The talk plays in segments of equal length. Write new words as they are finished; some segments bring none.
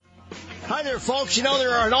Hi there, folks. You know,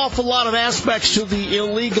 there are an awful lot of aspects to the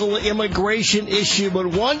illegal immigration issue, but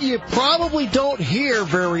one you probably don't hear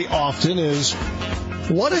very often is,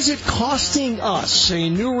 what is it costing us? A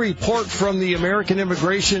new report from the American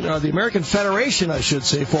Federation, I should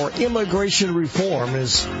say, for Immigration Reform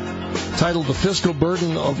is titled The Fiscal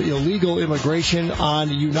Burden of Illegal Immigration on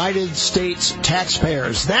United States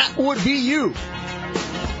Taxpayers. That would be you.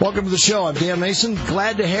 Welcome to the show. I'm Dan Mason.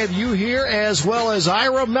 Glad to have you here, as well as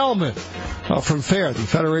Ira Mehlman from FAIR, the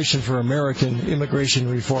Federation for American Immigration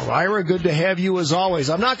Reform. Ira, good to have you as always.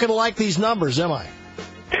 I'm not going to like these numbers, am I?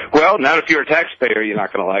 Well, not if you're a taxpayer, you're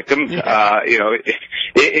not going to like them. Yeah.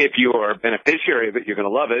 If you're a beneficiary of it, you're going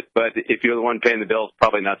to love it. But if you're the one paying the bills,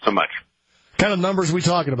 probably not so much. What kind of numbers are we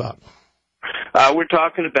talking about? We're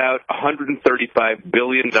talking about $135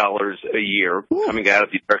 billion a year coming out of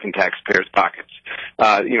the American taxpayers' pockets.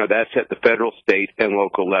 That's at the federal, state, and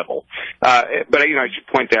local level. But I should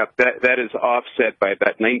point out that is offset by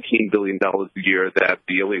about $19 billion a year that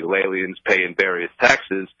the illegal aliens pay in various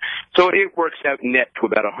taxes. So it works out net to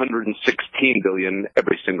about $116 billion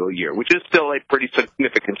every single year, which is still a pretty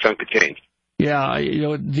significant chunk of change. Yeah,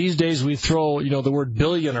 these days we throw, the word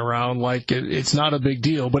billion around like it's not a big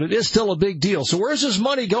deal, but it is still a big deal. So where's this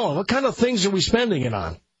money going? What kind of things are we spending it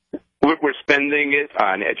on? We're spending it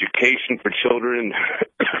on education for children,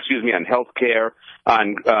 on health care,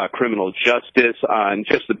 on criminal justice, on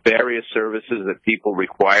just the various services that people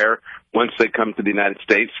require once they come to the United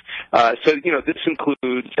States. This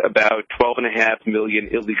includes about 12.5 million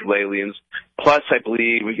illegal aliens, plus, I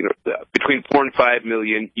believe, between 4 and 5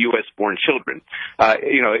 million U.S.-born children.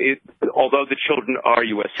 Although the children are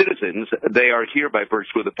U.S. citizens, they are here by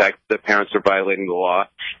virtue of the fact that their parents are violating the law,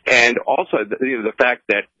 and also the fact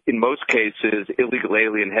that in most cases, illegal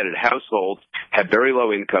alien-headed households have very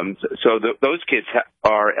low incomes, so those kids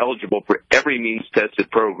are eligible for every means-tested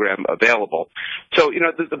program available. So,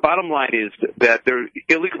 the bottom line is that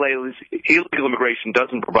illegal immigration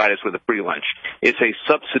doesn't provide us with a free lunch. It's a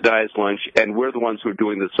subsidized lunch, and we're the ones who are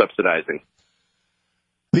doing the subsidizing.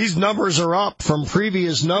 These numbers are up from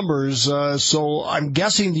previous numbers, so I'm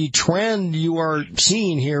guessing the trend you are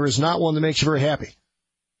seeing here is not one that makes you very happy.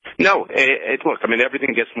 No,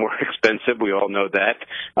 everything gets more expensive. We all know that.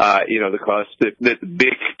 The cost, the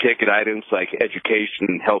big ticket items like education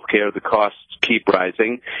and healthcare, the costs keep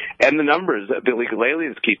rising, and the numbers of illegal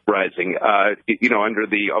aliens keep rising. Under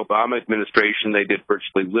the Obama administration, they did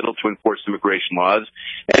virtually little to enforce immigration laws,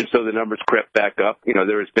 and so the numbers crept back up.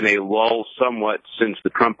 There has been a lull somewhat since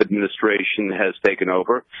the Trump administration has taken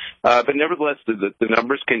over, but nevertheless, the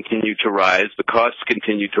numbers continue to rise, the costs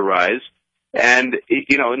continue to rise. And,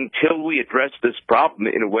 until we address this problem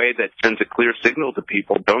in a way that sends a clear signal to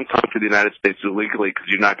people, don't come to the United States illegally because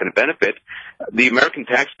you're not going to benefit, the American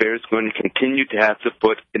taxpayer is going to continue to have to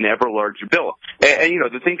foot an ever larger bill. And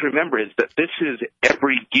the thing to remember is that this is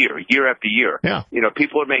every year, year after year. Yeah.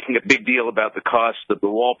 People are making a big deal about the cost of the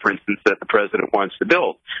wall, for instance, that the president wants to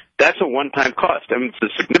build. That's a one-time cost. It's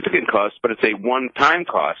a significant cost, but it's a one-time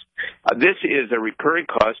cost. This is a recurring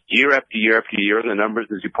cost year after year after year, and the numbers,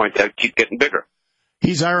 as you point out, keep getting bigger.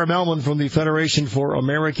 He's Ira Mehlman from the Federation for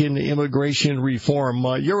American Immigration Reform.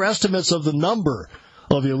 Your estimates of the number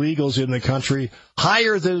of illegals in the country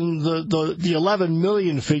higher than the 11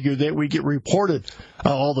 million figure that we get reported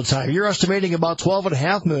all the time. You're estimating about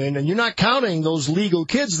 12.5 million, and you're not counting those legal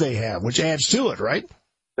kids they have, which adds to it, right?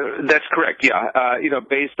 That's correct. Yeah.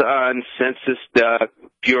 Based on Census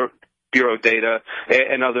Bureau data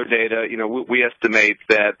and other data, we estimate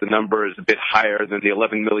that the number is a bit higher than the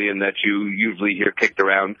 11 million that you usually hear kicked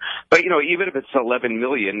around. But, even if it's 11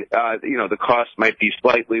 million, the cost might be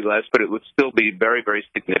slightly less, but it would still be very, very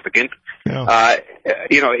significant. Yeah.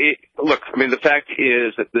 The fact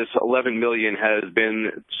is that this 11 million has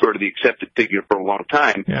been sort of the accepted figure for a long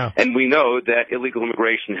time. Yeah. And we know that illegal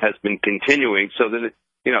immigration has been continuing, so that,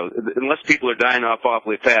 unless people are dying off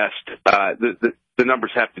awfully fast, the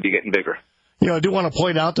numbers have to be getting bigger. I do want to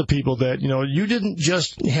point out to people that, you didn't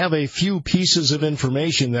just have a few pieces of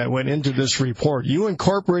information that went into this report. You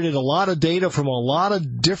incorporated a lot of data from a lot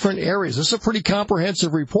of different areas. This is a pretty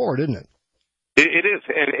comprehensive report, isn't it? It is,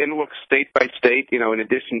 and look, state by state, in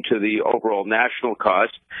addition to the overall national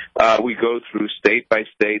cost, we go through state by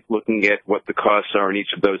state looking at what the costs are in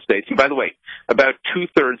each of those states. And by the way, about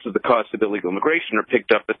 2/3 of the cost of illegal immigration are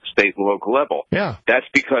picked up at the state and local level. Yeah. That's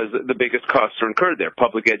because the biggest costs are incurred there.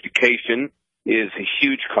 Public education is a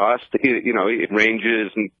huge cost. It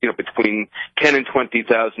ranges, between $10,000 and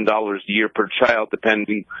 $20,000 a year per child,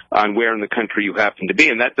 depending on where in the country you happen to be.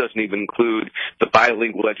 And that doesn't even include the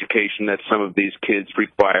bilingual education that some of these kids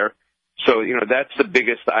require. So, that's the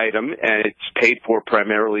biggest item, and it's paid for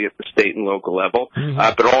primarily at the state and local level,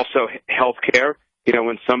 but also health care.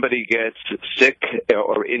 When somebody gets sick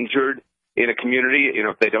or injured in a community,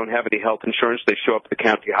 if they don't have any health insurance, they show up at the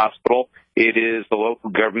county hospital. It is the local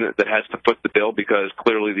government that has to foot the bill because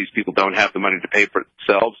clearly these people don't have the money to pay for it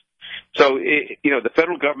themselves. So, the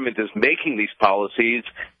federal government is making these policies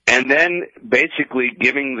and then basically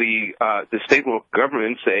giving the state and local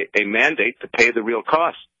governments a mandate to pay the real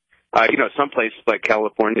costs. Some places like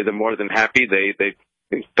California, they're more than happy.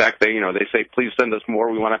 In fact, they say, please send us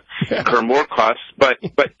more. We want to incur more costs. But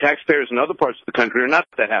taxpayers in other parts of the country are not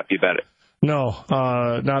that happy about it. No,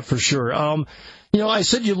 not for sure. I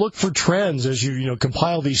said you look for trends as you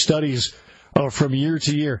compile these studies from year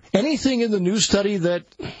to year. Anything in the new study that,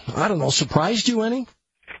 surprised you any?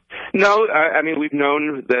 No, we've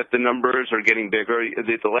known that the numbers are getting bigger.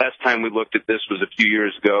 The last time we looked at this was a few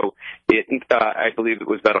years ago. I believe it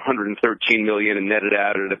was about 113 million and netted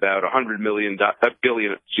out at about $billion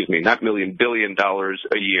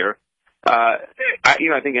a year. I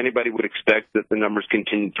think anybody would expect that the numbers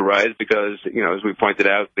continue to rise because, as we pointed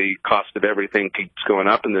out, the cost of everything keeps going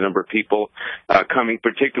up and the number of people coming,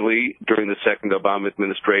 particularly during the second Obama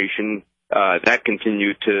administration, that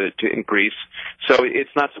continued to increase. So it's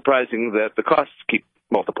not surprising that the costs keep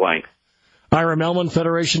multiplying. Ira Mehlman,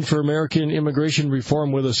 Federation for American Immigration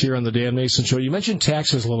Reform, with us here on the Dan Mason Show. You mentioned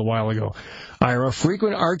taxes a little while ago. Ira, a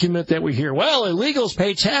frequent argument that we hear, well, illegals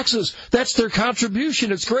pay taxes. That's their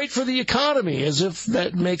contribution. It's great for the economy, as if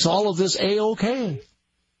that makes all of this A-OK.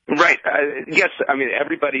 Right. Yes.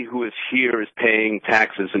 Everybody who is here is paying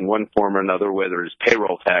taxes in one form or another, whether it's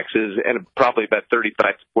payroll taxes, and probably about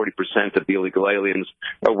 35 to 40% of the illegal aliens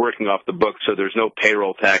are working off the books, so there's no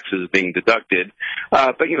payroll taxes being deducted.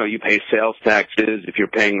 But, you pay sales taxes. If you're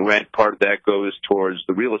paying rent, part of that goes towards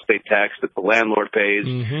the real estate tax that the landlord pays.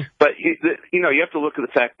 But, you have to look at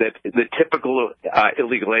the fact that the typical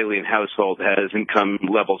illegal alien household has income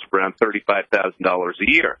levels of around $35,000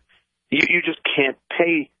 a year. You just can't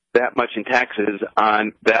pay that much in taxes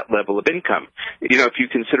on that level of income. If you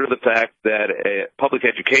consider the fact that public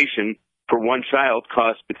education for one child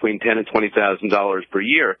costs between $10,000 and $20,000 per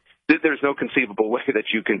year, there's no conceivable way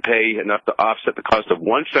that you can pay enough to offset the cost of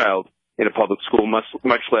one child in a public school, much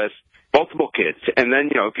less multiple kids. And then,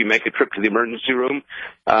 if you make a trip to the emergency room,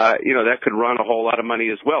 that could run a whole lot of money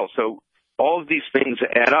as well. So all of these things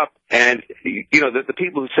add up, and the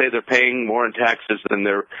people who say they're paying more in taxes than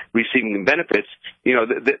they're receiving in benefits,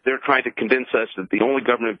 they're trying to convince us that the only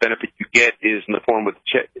government benefit you get is in the form of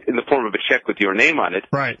a check with your name on it.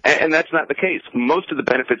 Right. And that's not the case. Most of the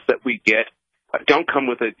benefits that we get don't come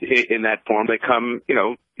with it in that form. They come,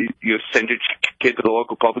 you send your kid to the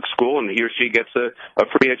local public school, and he or she gets a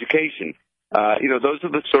free education. Those are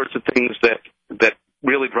the sorts of things that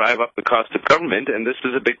really drive up the cost of government, and this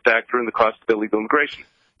is a big factor in the cost of illegal immigration.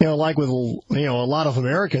 Like with, a lot of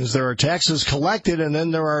Americans, there are taxes collected, and then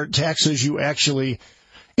there are taxes you actually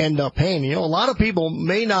end up paying. A lot of people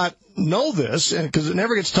may not know this, because it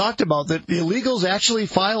never gets talked about, that illegals actually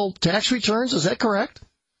file tax returns. Is that correct?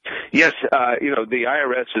 Yes, the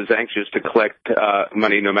IRS is anxious to collect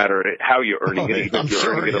money no matter how you're earning it, even if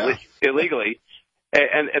you're earning it illegally.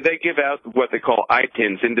 And they give out what they call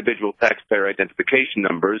ITINs, individual taxpayer identification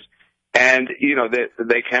numbers, and,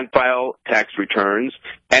 they can file tax returns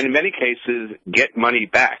and in many cases get money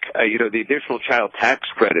back. The additional child tax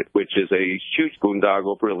credit, which is a huge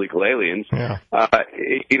boondoggle for illegal aliens, and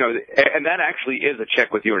that actually is a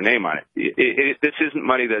check with your name on it. This isn't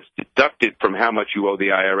money that's deducted from how much you owe the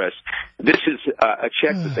IRS. This is a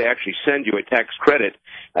check that they actually send you, a tax credit.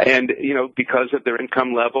 And, because of their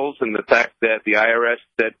income levels and the fact that the IRS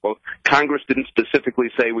said, well, Congress didn't specifically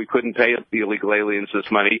say we couldn't pay the illegal aliens this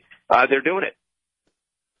money, they're doing it.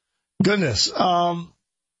 Goodness.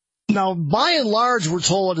 Now, by and large, we're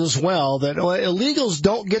told as well that illegals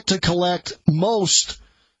don't get to collect most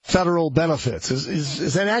federal benefits.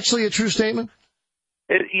 Is that actually a true statement?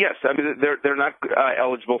 Yes, they're not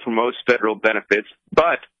eligible for most federal benefits,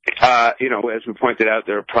 but as we pointed out,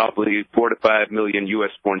 there are probably 4 to 5 million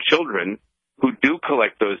U.S.-born children who do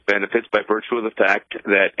collect those benefits by virtue of the fact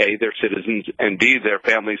that A, they're citizens, and B, their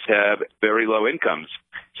families have very low incomes.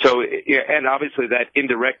 So, and obviously that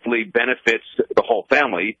indirectly benefits the whole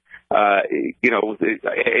family. A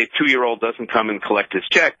 2-year-old doesn't come and collect his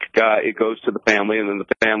check. It goes to the family, and then the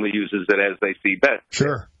family uses it as they see best.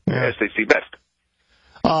 Sure. Yeah. As they see best.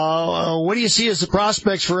 What do you see as the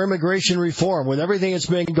prospects for immigration reform with everything that's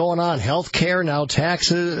been going on? Health care, now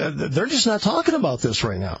taxes. They're just not talking about this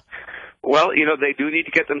right now. Well, they do need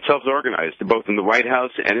to get themselves organized, both in the White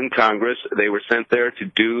House and in Congress. They were sent there to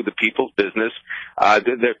do the people's business.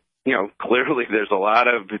 clearly there's a lot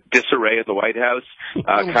of disarray at the White House.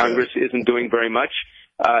 Congress isn't doing very much.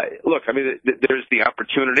 Look, I mean, there's the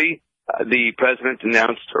opportunity. The president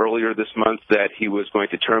announced earlier this month that he was going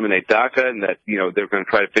to terminate DACA and that, they're going to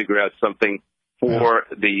try to figure out something for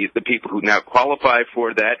the people who now qualify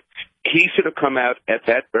for that. He should have come out at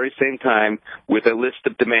that very same time with a list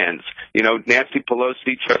of demands. Nancy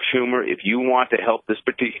Pelosi, Chuck Schumer, if you want to help this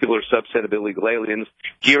particular subset of illegal aliens,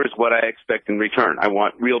 here is what I expect in return. I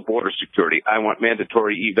want real border security. I want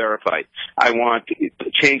mandatory E-Verify. I want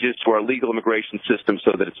changes to our legal immigration system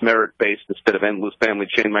so that it's merit-based instead of endless family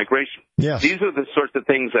chain migration. Yes. These are the sorts of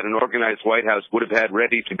things that an organized White House would have had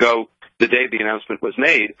ready to go the day the announcement was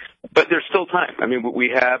made. But there's still time. I mean,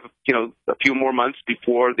 we have, a few more months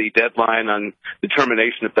before the deadline on the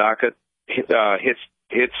termination of DACA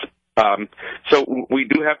hits. So we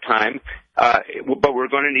do have time, but we're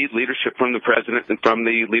going to need leadership from the president and from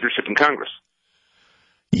the leadership in Congress.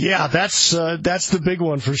 Yeah, that's the big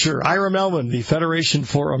one for sure. Ira Mehlman, the Federation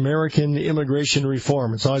for American Immigration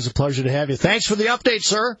Reform. It's always a pleasure to have you. Thanks for the update,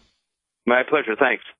 sir. My pleasure. Thanks.